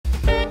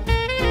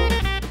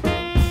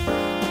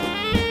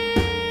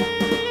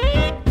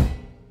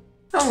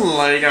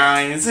Hello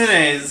guys, it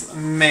is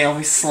me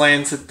obviously,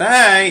 and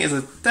today is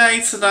a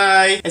day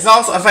today. It's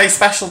also a very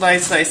special day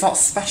today. It's not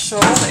special,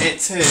 it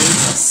is a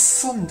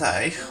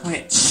Sunday,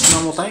 which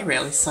normal day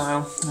really,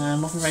 so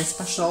nothing very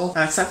special.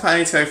 Except for I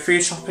need to go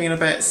food shopping in a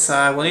bit,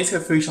 so we'll need to go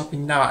food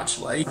shopping now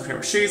actually. I've got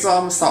my shoes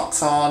on,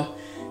 socks on,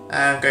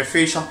 go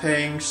food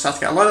shopping. Just had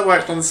to get a lot of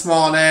work done this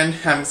morning.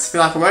 I just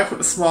feel like I woke up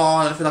this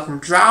morning, I feel like I'm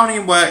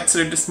drowning in work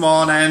to do this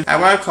morning. I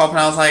woke up and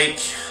I was like,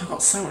 I've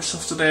got so much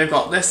stuff to do, I've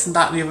got this and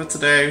that and the other to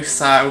do,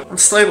 so I'm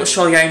slowly but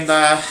surely getting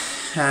there.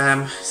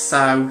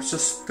 So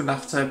just gonna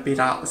have to beat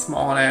out this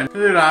morning.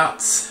 Gonna do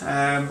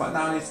that, but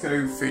now I need to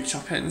go food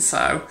shopping, so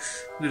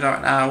I'll do that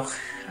right now,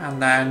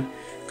 and then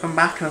come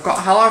back, and I've got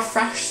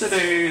HelloFresh to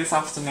do this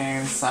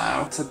afternoon.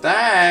 So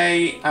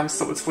today I'm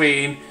stuck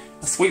between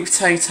a sweet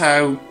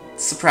potato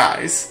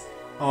surprise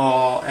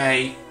or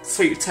a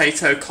sweet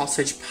potato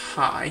cottage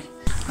pie.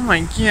 Oh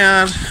my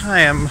god, I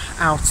am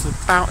out and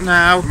about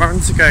now. I'm having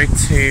to go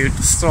to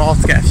the store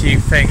to get a few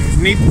things.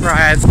 I need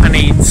bread, I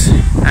need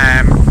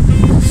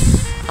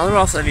what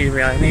else I need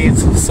really? I need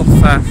stuff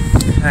for,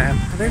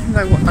 I don't even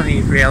know what I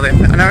need really.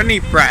 I know I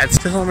need bread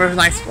because I'm over a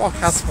nice walk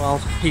as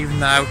well, even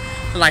though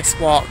the nice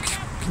walk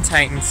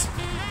contains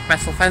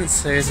metal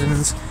fences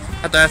and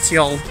a dirty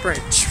old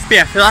bridge. But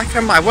yeah, I feel like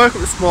I woke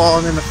up this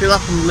morning, I feel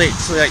like I'm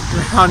literally like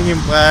drowning in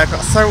work,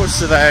 got so much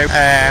to do.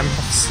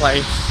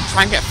 Obviously,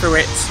 try and get through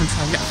it and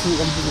try and get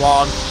through one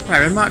by one.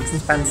 Right, we're in Marks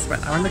and Spencer,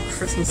 I'm in the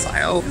Christmas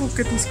aisle. Oh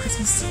goodness,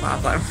 Christmas stuff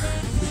out though.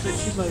 There's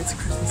literally loads of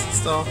Christmas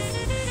stuff.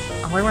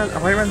 I went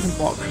and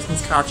bought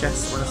Christmas cards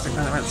yesterday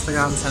when I went to the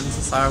garden centre,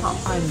 so I can't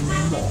find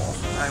more.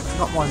 We've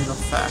got more than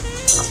enough for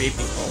happy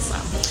people, so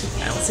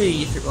we'll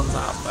see if it runs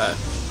out, but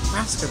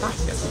I have to go back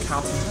and get some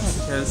cards in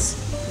there because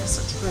there's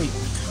such a great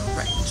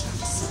card range, I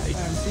have to say.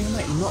 I'm doing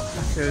like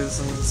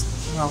nutcrackers and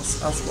something else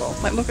as well.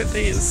 Like, look at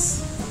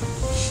these.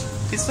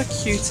 These are the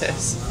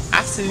cutest.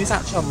 I've seen these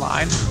actually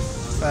online,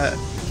 but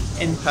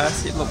in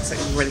person it looks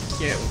like really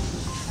cute.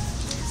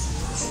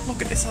 Look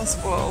at this as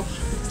well.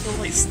 It's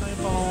little like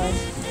snowball,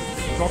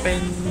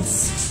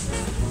 robins,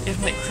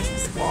 even like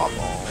Christmas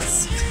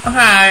warbles.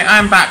 Okay,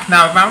 I'm back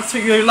now. I'm about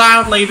to go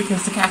loudly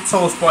because the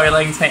kettle is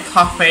boiling to make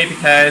coffee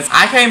because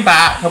I came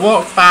back, I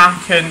walked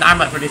back and I'm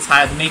like really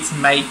tired. I need to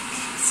make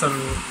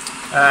some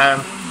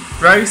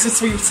roasted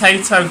sweet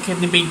potato and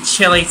kidney bean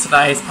chilli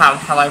today as part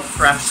of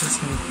HelloFresh,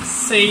 as you can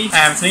see. So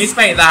I need to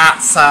make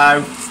that,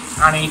 so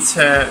I need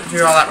to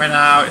do all that right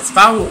now.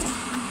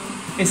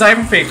 It's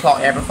over 3 o'clock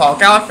here, before I'll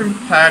get everything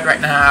prepared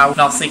right now and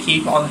obviously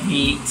keep it on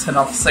heat, and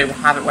obviously we'll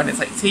have it when it's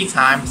like tea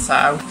time,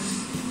 so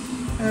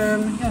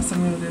yes, I'm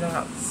going to do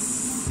that.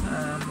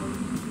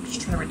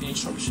 Just trying to read the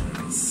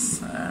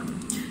instructions.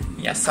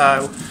 Yeah,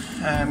 so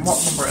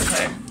what number is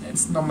it?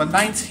 It's number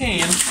 19.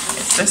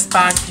 It's this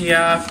bag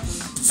here,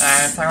 so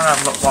I'm going to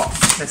have a look what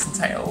this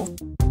entails.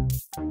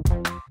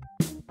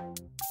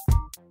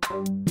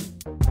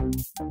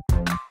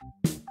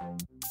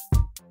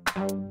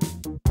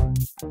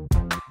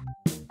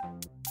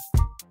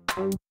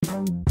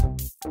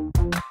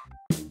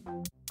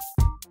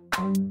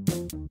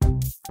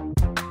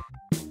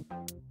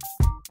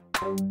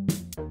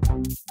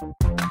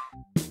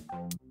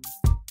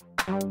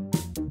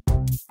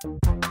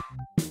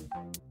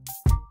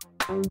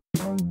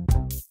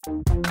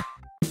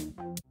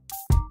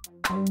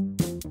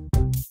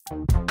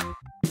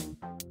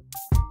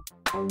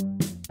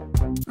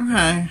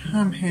 Okay,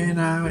 I'm here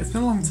now. It's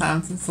been a long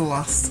time since the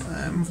last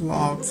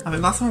vlog. I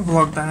think last time I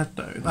vlogged I had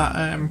though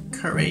that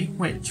curry,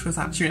 which was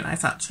actually really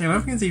nice actually. I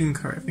don't think it's even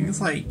curry, I think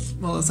it's like,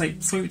 well, it's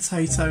like sweet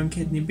potato and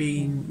kidney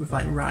bean with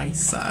like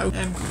rice. So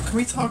can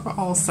we talk about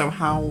also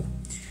how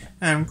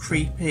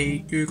creepy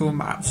Google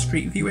Maps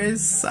Street View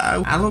is? So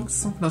I looked at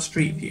something on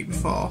Street View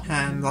before,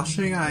 and I'll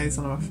show you guys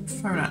on my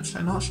phone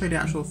actually. I'll not show you the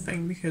actual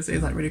thing because it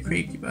is like really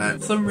creepy,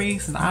 but for some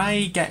reason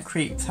I get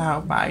creeped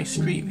out by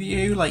Street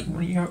View. Like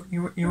when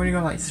you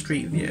go like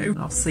Street View,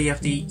 obviously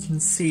you can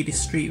see the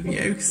Street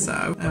View,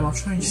 so I'll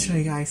try and show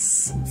you guys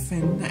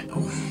something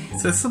now.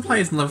 So there's some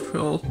place in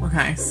Liverpool.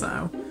 Okay,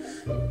 so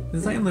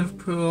there's like in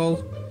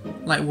Liverpool,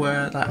 like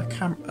where like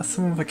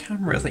someone with a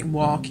camera is like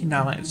walking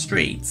down like the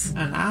streets,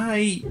 and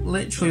I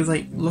literally was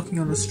like looking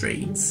on the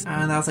streets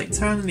and I was like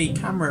turning the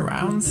camera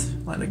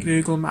around, like the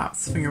Google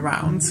Maps thing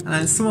around, and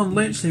then someone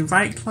literally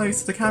right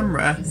close to the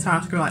camera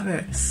started to go like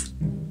this.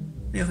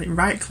 It was like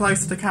right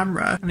close to the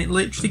camera, and it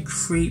literally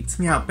creeped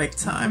me out big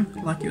time.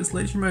 Like it was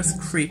literally the most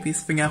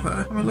creepiest thing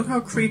ever. I mean, look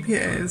how creepy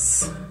it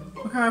is.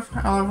 Look how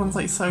everyone's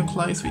like so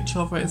close to each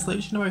other. It's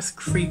literally the most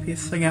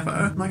creepiest thing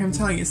ever. Like I'm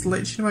telling you, it's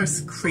literally the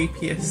most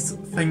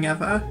creepiest thing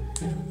ever.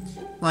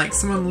 Like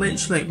someone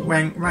literally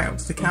went right up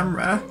to the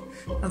camera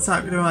and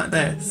started doing like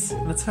this,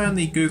 and I turned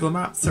the Google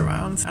Maps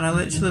around and I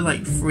literally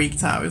like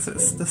freaked out. It's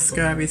the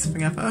scariest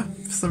thing ever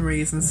for some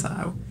reason.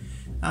 So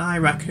I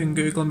reckon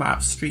Google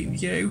Maps Street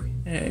View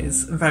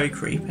is very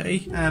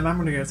creepy. I'm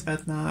gonna go to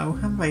bed now.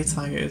 I'm very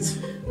tired.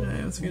 So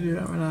I'm gonna do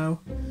that right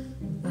now.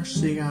 I'll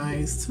see you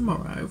guys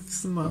tomorrow for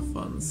some more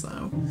fun,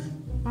 so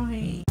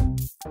bye.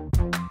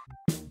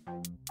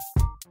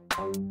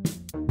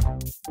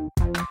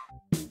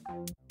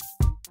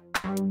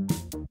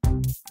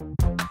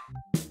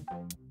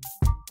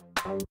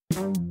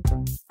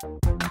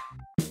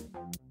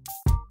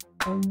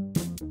 Thank